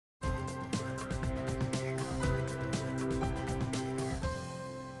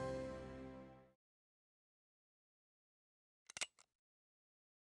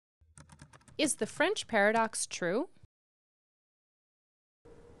Is the French paradox true?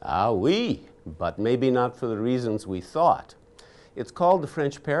 Ah, oui, but maybe not for the reasons we thought. It's called the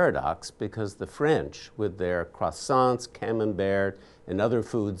French paradox because the French, with their croissants, camembert, and other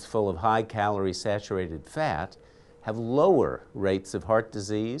foods full of high-calorie saturated fat, have lower rates of heart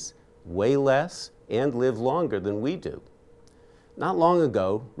disease, weigh less, and live longer than we do. Not long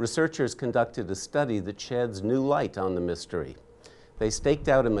ago, researchers conducted a study that sheds new light on the mystery. They staked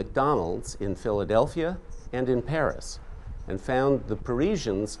out a McDonald's in Philadelphia and in Paris and found the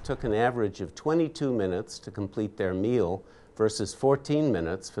Parisians took an average of 22 minutes to complete their meal versus 14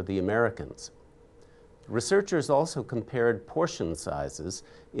 minutes for the Americans. Researchers also compared portion sizes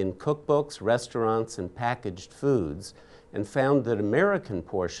in cookbooks, restaurants, and packaged foods and found that American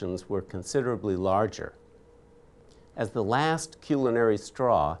portions were considerably larger. As the last culinary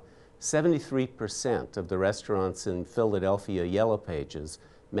straw, 73% of the restaurants in Philadelphia Yellow Pages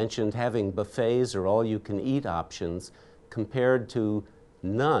mentioned having buffets or all-you-can-eat options compared to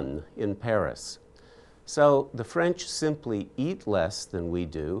none in Paris. So the French simply eat less than we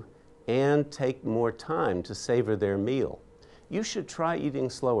do and take more time to savor their meal. You should try eating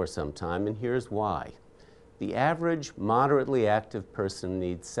slower sometime, and here's why. The average moderately active person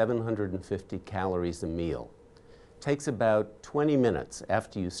needs 750 calories a meal. It takes about 20 minutes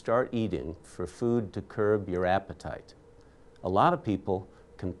after you start eating for food to curb your appetite. A lot of people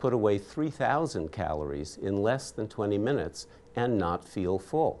can put away 3,000 calories in less than 20 minutes and not feel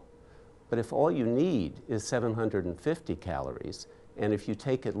full. But if all you need is 750 calories, and if you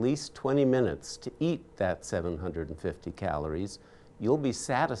take at least 20 minutes to eat that 750 calories, you'll be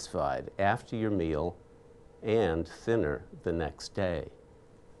satisfied after your meal and thinner the next day.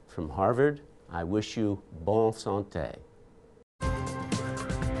 From Harvard, I wish you bonne santé.